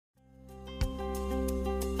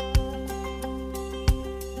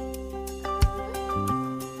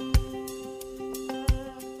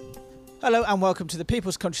Hello and welcome to the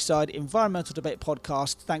People's Countryside Environmental Debate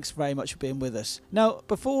Podcast. Thanks very much for being with us. Now,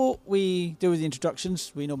 before we do the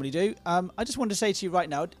introductions, we normally do, I just want to say to you right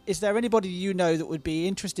now, is there anybody you know that would be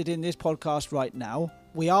interested in this podcast right now?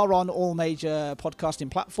 We are on all major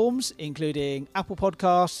podcasting platforms, including Apple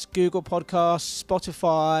Podcasts, Google Podcasts,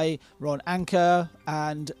 Spotify, we're on Anchor,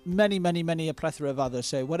 and many a plethora of others.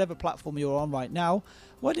 So whatever platform you're on right now,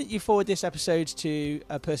 why don't you forward this episode to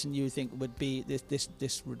a person you think would be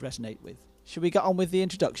this would resonate with? Should we get on with the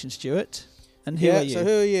introduction, Stuart? And who are you? So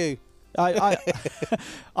who are you?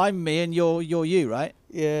 I'm me, and you're you, right?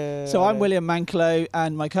 Yeah. So I'm William Manklow,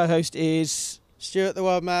 and my co-host is Stuart the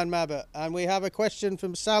Wild Man Mabbott, and we have a question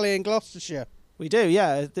from Sally in Gloucestershire. We do,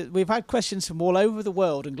 yeah. We've had questions from all over the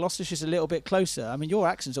world, and Gloucestershire's a little bit closer. I mean, your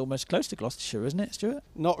accent's almost close to Gloucestershire, isn't it, Stuart?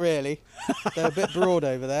 Not really. They're a bit broad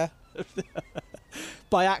over there.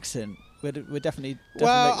 By accent, we're definitely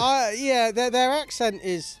well, their accent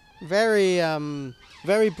is very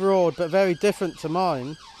broad, but very different to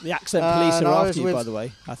mine. The accent police are after you, by the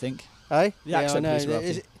way, I think. Hey? The accent police are after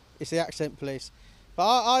you. It's the accent police.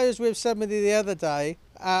 But I was with somebody the other day,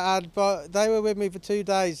 but they were with me for 2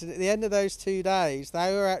 days, and at the end of those 2 days,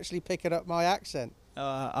 they were actually picking up my accent.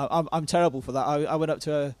 I'm terrible for that. I went up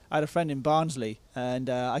to I had a friend in Barnsley, and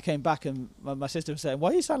I came back, and my sister was saying,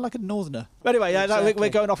 "Why do you sound like a northerner?" But anyway, exactly. We're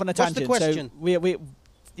going off on a tangent. What's the question? So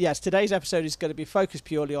yes, today's episode is going to be focused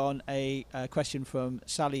purely on a question from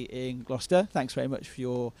Sally in Gloucester. Thanks very much for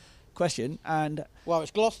your question. And well,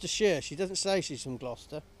 it's Gloucestershire. She doesn't say she's from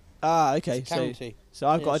Gloucester. Ah, okay. It's a county. So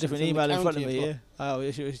I've got a different email in front of me here. Oh,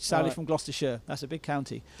 it's Sally from Gloucestershire. That's a big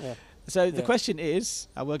county. Yeah. So the question is,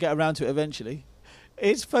 and we'll get around to it eventually,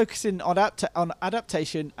 is focusing on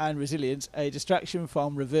adaptation and resilience a distraction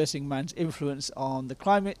from reversing man's influence on the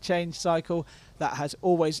climate change cycle that has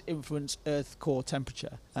always influenced Earth's core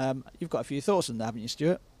temperature? You've got a few thoughts on that, haven't you,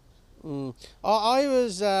 Stuart? I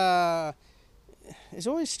was... It's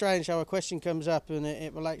always strange how a question comes up and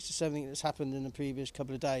it relates to something that's happened in the previous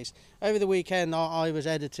couple of days. Over the weekend, I was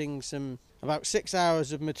editing about 6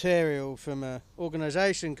 hours of material from an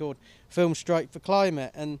organisation called Film Strike for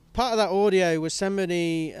Climate, and part of that audio was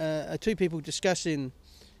two people discussing,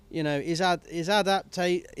 is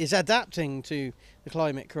adapting to the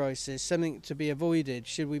climate crisis something to be avoided?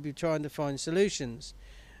 Should we be trying to find solutions?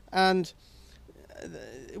 And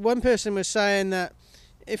one person was saying that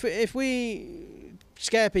if we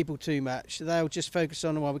scare people too much, they'll just focus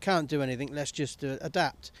on, well, we can't do anything, let's just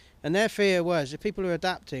adapt. And their fear was, if people are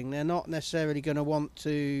adapting, they're not necessarily going to want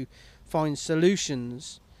to find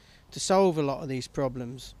solutions to solve a lot of these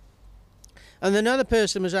problems. And another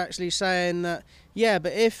person was actually saying that, yeah,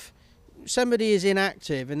 but if somebody is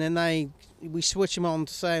inactive and then we switch them on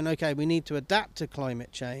to saying, okay, we need to adapt to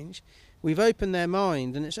climate change, we've opened their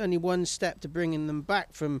mind, and it's only one step to bringing them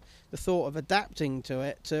back from the thought of adapting to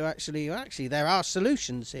it to actually there are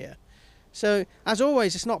solutions here. So, as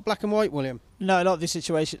always, it's not black and white, William. No, a lot of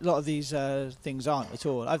these things aren't at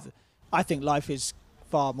all. I think life is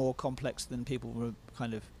far more complex than people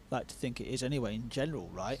kind of like to think it is anyway in general,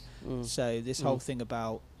 right? So this whole thing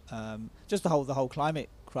about just the whole climate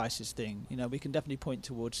crisis thing, we can definitely point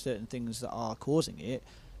towards certain things that are causing it.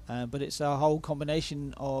 But it's a whole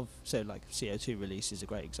combination of, so like CO2 release is a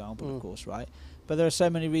great example, of course, right? But there are so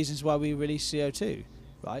many reasons why we release CO2,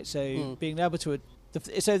 right? So being able to,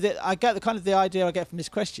 I get the idea I get from this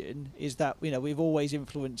question is that, we've always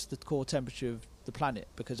influenced the core temperature of the planet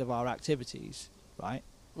because of our activities, right?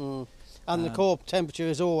 And the core temperature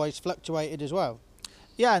has always fluctuated as well.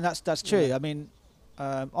 Yeah, and that's true. Yeah. I mean,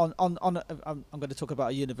 I'm going to talk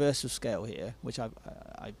about a universal scale here, which I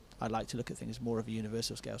like to look at things more of a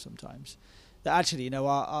universal scale sometimes. That actually,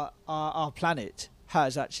 our planet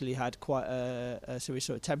has actually had quite a sort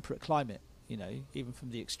of temperate climate. Even from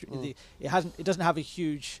the extreme, it doesn't have a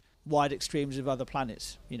huge wide extremes of other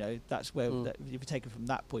planets. That's where if you take it from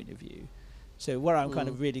that point of view. So where I'm kind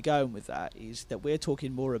of really going with that is that we're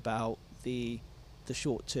talking more about the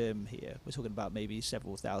short term here. We're talking about maybe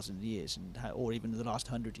several thousand years, or even the last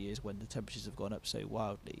 100 years when the temperatures have gone up so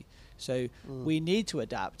wildly. So we need to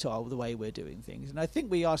adapt to the way we're doing things, and I think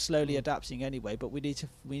we are slowly adapting anyway. But we need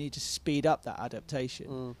to speed up that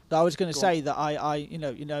adaptation. I was going to say that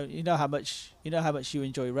you know how much you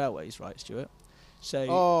enjoy railways, right, Stuart? So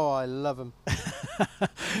I love them.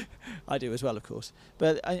 I do as well, of course.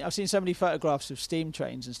 But I've seen so many photographs of steam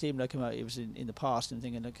trains and steam locomotives in the past, and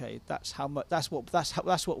thinking, okay, that's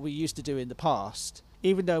what we used to do in the past.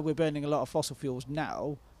 Even though we're burning a lot of fossil fuels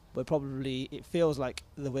now, it feels like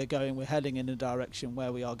that we're heading in a direction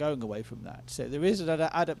where we are going away from that. So there is an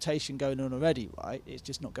adaptation going on already, right? It's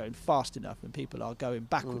just not going fast enough, and people are going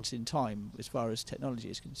backwards in time as far as technology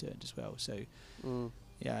is concerned as well. So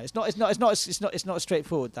yeah, it's not a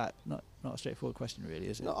straightforward not a straightforward question really,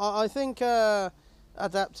 is it? No, I think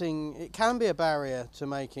adapting, it can be a barrier to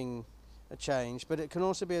making a change, but it can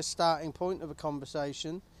also be a starting point of a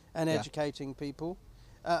conversation and educating people,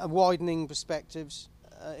 widening perspectives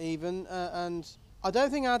even, and I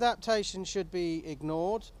don't think adaptation should be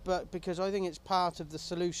ignored, but because I think it's part of the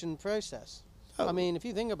solution process. I mean, if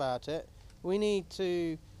you think about it, we need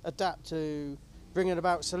to adapt to bringing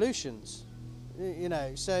about solutions, you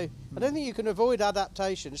know, so I don't think you can avoid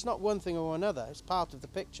adaptation. It's not one thing or another, it's part of the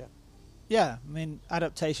picture. Yeah, I mean,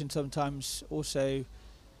 adaptation sometimes also,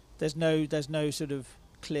 there's no sort of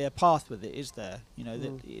clear path with it, is there? You know,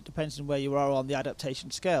 that it depends on where you are on the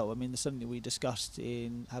adaptation scale. I mean, there's something we discussed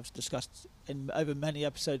in over many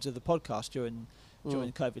episodes of the podcast during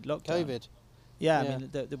COVID lockdown. Yeah, I mean,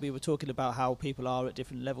 that we were talking about how people are at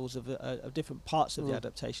different levels of different parts of the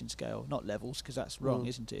adaptation scale. Not levels, because that's wrong,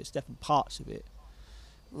 isn't it? It's different parts of it.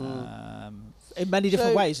 In many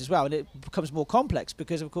different ways as well, and it becomes more complex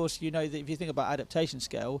because, of course, you know that if you think about adaptation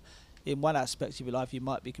scale, in one aspect of your life you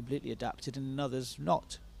might be completely adapted and in others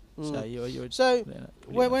not. So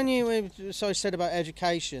when you said about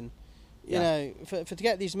education, you know, to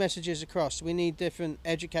get these messages across, we need different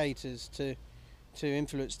educators to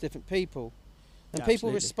influence different people, and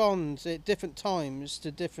people respond at different times to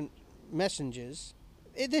different messengers.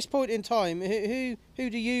 At this point in time, who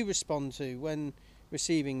do you respond to when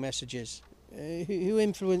receiving messages? Who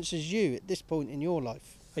influences you at this point in your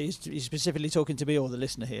life? Are you specifically talking to me or the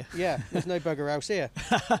listener here? Yeah, there's no bugger else here.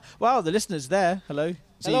 Well, the listener's there. Hello.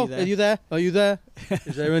 Hello. Are you there? Are you there?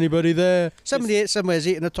 Is there anybody there? Somebody somewhere is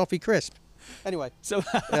eating a toffee crisp. Anyway. So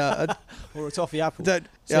or a toffee apple. I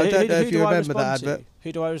don't know if you remember that advert.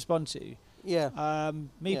 Who do I respond to? Yeah.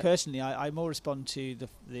 Me personally, I more respond to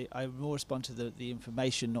the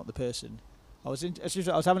information, not the person. I was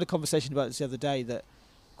having a conversation about this the other day, that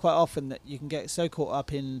quite often that you can get so caught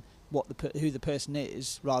up in who the person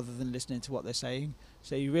is rather than listening to what they're saying.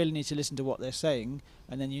 So you really need to listen to what they're saying,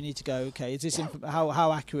 and then you need to go, okay, is this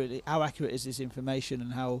how accurate is this information,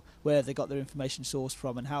 and where they got their information sourced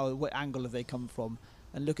from, and what angle have they come from,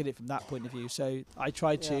 and look at it from that point of view. So I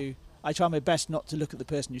try my best not to look at the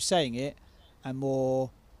person who's saying it, and more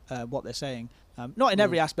what they're saying. Not in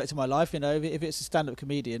every aspect of my life, you know. If it's a stand-up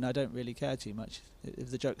comedian, I don't really care too much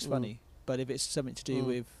if the joke's funny. But if it's something to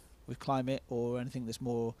do with climate or anything that's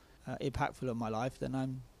more impactful on my life, then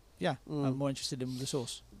I'm more interested in the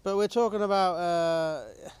source. But we're talking about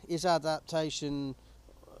is adaptation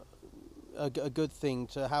a good thing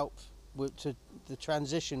to help to the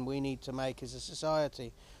transition we need to make as a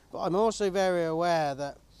society. But I'm also very aware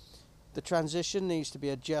that the transition needs to be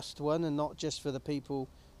a just one, and not just for the people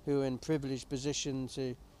who are in privileged position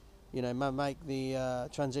to, you know, make the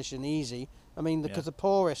transition easy. I mean, because the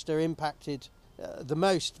poorest are impacted the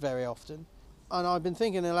most very often. And I've been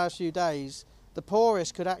thinking in the last few days, the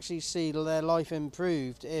poorest could actually see their life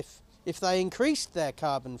improved if they increased their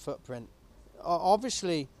carbon footprint.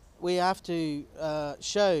 Obviously, we have to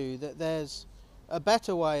show that there's a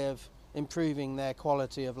better way of improving their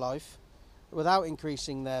quality of life without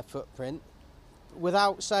increasing their footprint,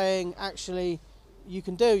 without saying, actually, you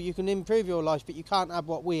can improve your life, but you can't have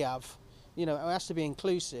what we have. You know, it has to be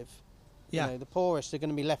inclusive. Yeah. You know, the poorest are going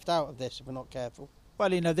to be left out of this if we're not careful.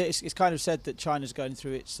 Well, you know, it's kind of said that China's going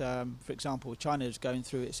through its, for example, China's going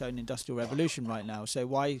through its own industrial revolution right now. So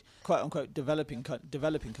why, quote unquote, developing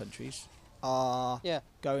countries are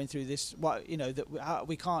going through this? What, you know, that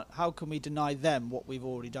we can't. How can we deny them what we've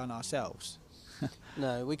already done ourselves?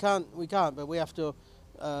 No, we can't. But we have to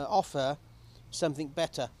offer something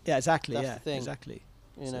better. Yeah, exactly. That's the thing. Exactly.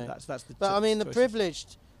 You so know, that's the. But I mean, the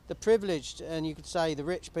privileged, and you could say the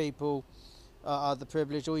rich people are the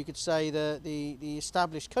privileged, or you could say the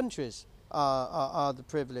established countries are the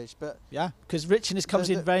privileged. But yeah, because richness comes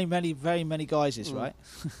in very many guises, right?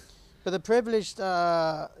 But the privileged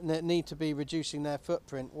need to be reducing their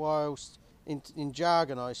footprint, whilst in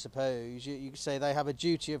jargon, I suppose, you could say they have a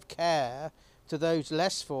duty of care to those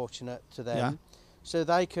less fortunate to them, so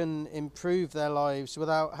they can improve their lives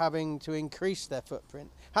without having to increase their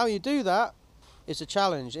footprint. How you do that is a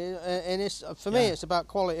challenge, and it's for me it's about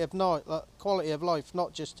quality of life,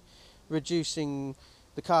 not just reducing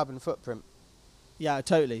the carbon footprint. Yeah,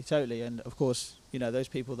 totally, and of course, you know, those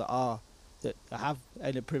people that have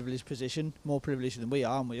in a privileged position, more privileged than we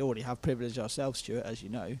are, and we already have privilege ourselves, Stuart, as you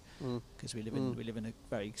know, because we live in a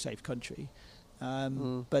very safe country.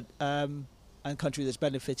 But and country that's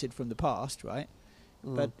benefited from the past, right?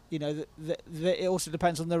 But you know, it also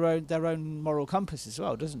depends on their own moral compass as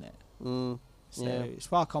well, doesn't it? So it's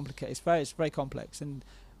far complicated. It's very complex, and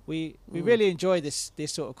we really enjoy this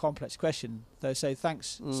sort of complex question, though. So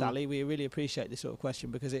thanks, Sally. We really appreciate this sort of question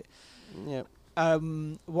because it. Yeah.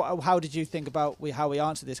 How did you think about how we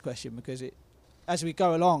answer this question? Because as we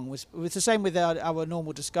go along, it's the same with our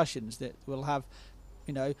normal discussions that we'll have.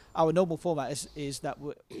 You know, our normal format is that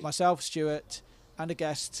myself, Stuart, and a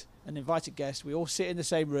guest, an invited guest, we all sit in the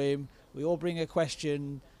same room, we all bring a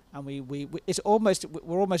question, and we're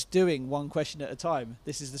almost doing one question at a time.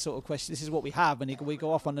 This is the sort of question. This is what we have, and we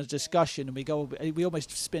go off on a discussion, and we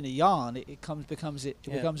almost spin a yarn. It becomes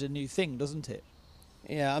a new thing, doesn't it?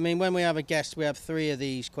 Yeah, I mean, when we have a guest, we have 3 of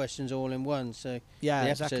these questions all in one. So the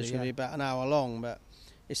episode's going to be about an hour long, but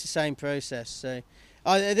it's the same process. So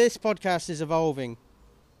this podcast is evolving.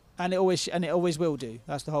 And it always will do.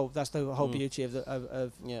 That's the whole beauty of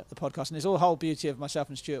the podcast, and it's all the whole beauty of myself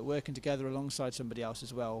and Stuart working together alongside somebody else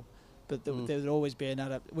as well. But there'll always be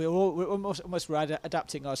we're almost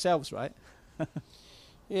adapting ourselves, right?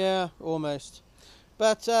 Yeah, almost.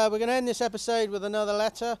 But we're going to end this episode with another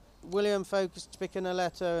letter. William focused picking a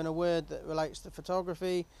letter and a word that relates to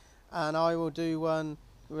photography, and I will do one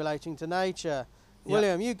relating to nature. Yeah.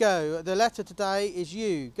 William, you go. The letter today is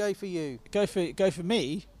you. Go for you. Go for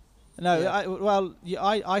me. No, yeah.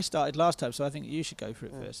 I started last time, so I think you should go for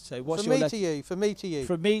it first. So, what's your letter? For me to you.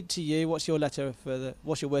 From me to you. What's your letter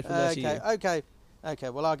what's your word for letter to you? Okay.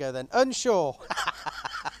 Well, I'll go then. Unsure.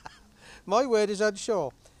 My word is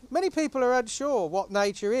unsure. Many people are unsure what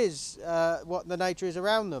nature is, what the nature is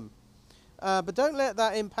around them. But don't let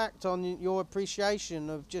that impact on your appreciation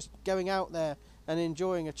of just going out there and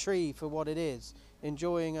enjoying a tree for what it is,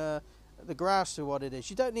 enjoying the grass for what it is.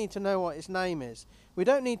 You don't need to know what its name is. We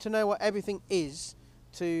don't need to know what everything is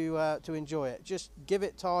to enjoy it. Just give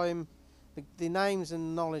it time. The names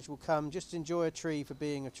and knowledge will come. Just enjoy a tree for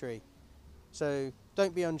being a tree. So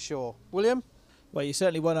don't be unsure. William? Well, you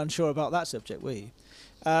certainly weren't unsure about that subject, were you?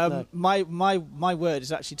 No. My word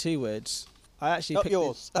is actually 2 words. I actually up picked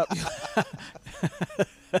yours.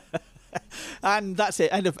 And that's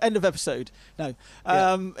it. End of episode. No,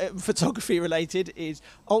 photography related is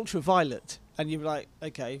ultraviolet, and you're like,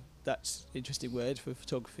 okay, that's an interesting word for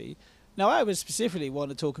photography. Now, I would specifically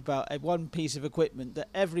want to talk about one piece of equipment that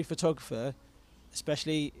every photographer,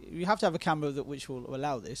 especially, you have to have a camera which will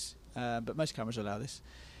allow this, but most cameras allow this.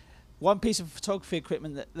 One piece of photography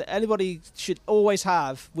equipment that anybody should always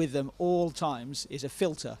have with them all times is a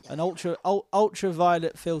filter, an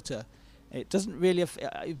ultraviolet filter. It doesn't really,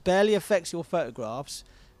 it barely affects your photographs,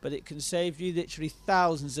 but it can save you literally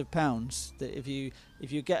thousands of pounds. That if you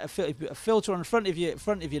get a filter on the front of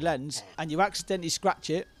your lens and you accidentally scratch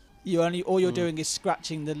it, all you're doing is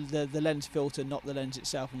scratching the lens filter, not the lens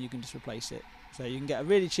itself, and you can just replace it. So you can get a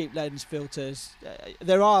really cheap lens filters.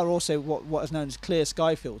 There are also what is known as clear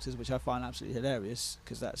sky filters, which I find absolutely hilarious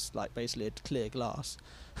because that's like basically a clear glass.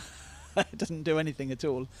 It doesn't do anything at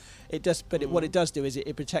all. It does, but what it does do is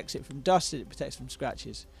it protects it from dust and it protects from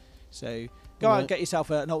scratches. So go out and get yourself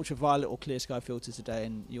an ultraviolet or clear sky filter today,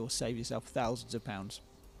 and you'll save yourself thousands of pounds.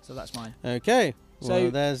 So that's mine. Okay. So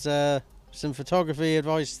there's some photography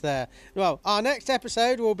advice there. Well, our next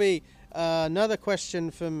episode will be another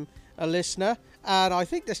question from a listener, and I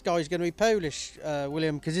think this guy's going to be Polish,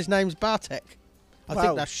 William, because his name's Bartek. I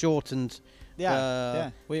think that's shortened.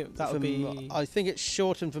 That would be. I think it's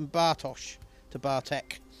shortened from Bartosz to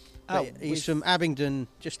Bartek. He's from Abingdon,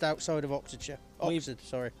 just outside of Oxford.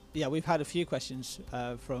 Sorry. Yeah, we've had a few questions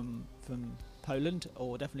from Poland,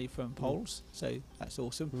 or definitely from Poles. So that's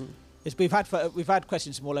awesome. We've had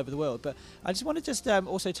questions from all over the world, but I just want to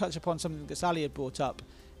also touch upon something that Sally had brought up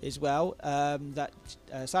as well. That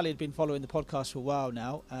Sally had been following the podcast for a while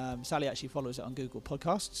now. Sally actually follows it on Google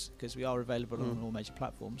Podcasts because we are available on all major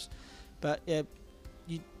platforms. But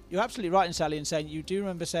you're absolutely right, in Sally, in saying you do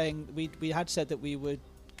remember saying we had said that we were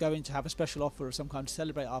going to have a special offer of some kind to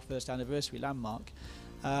celebrate our first anniversary landmark.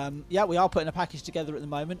 We are putting a package together at the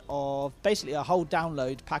moment of basically a whole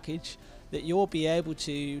download package that you'll be able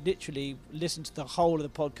to literally listen to the whole of the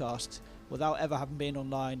podcast without ever having been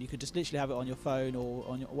online. You could just literally have it on your phone or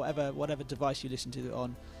on your whatever device you listen to it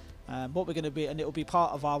on. What we're going to be, and it will be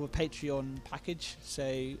part of our Patreon package. So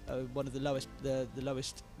one of the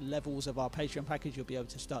lowest levels of our Patreon package, you'll be able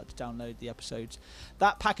to start to download the episodes.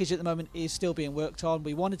 That package at the moment is still being worked on.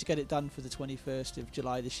 We wanted to get it done for the 21st of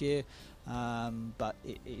July this year, but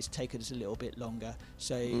it's taken us a little bit longer.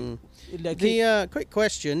 So the quick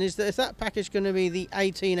question is that package going to be the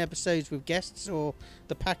 18 episodes with guests, or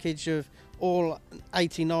the package of all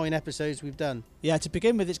 89 episodes we've done. Yeah, to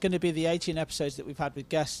begin with, it's going to be the 18 episodes that we've had with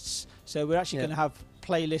guests. So we're actually going to have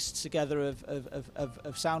playlists together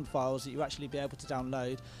of sound files that you actually be able to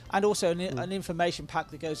download, and also an information pack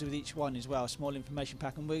that goes with each one as well, a small information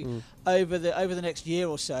pack. And we over the next year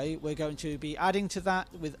or so, we're going to be adding to that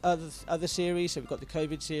with other series. So we've got the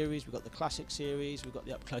COVID series, we've got the classic series, we've got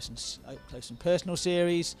the up close and personal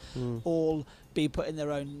series, all be put in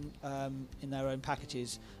their own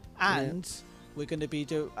packages. And we're going to be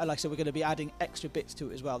like I said, we're going to be adding extra bits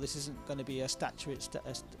to it as well. This isn't going to be a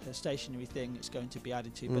stationary thing. It's going to be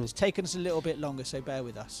added to, but it's taken us a little bit longer, so bear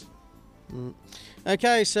with us.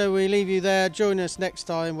 Okay, so we leave you there. Join us next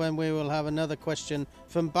time when we will have another question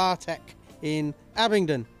from Bartek in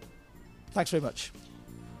Abingdon. Thanks very much.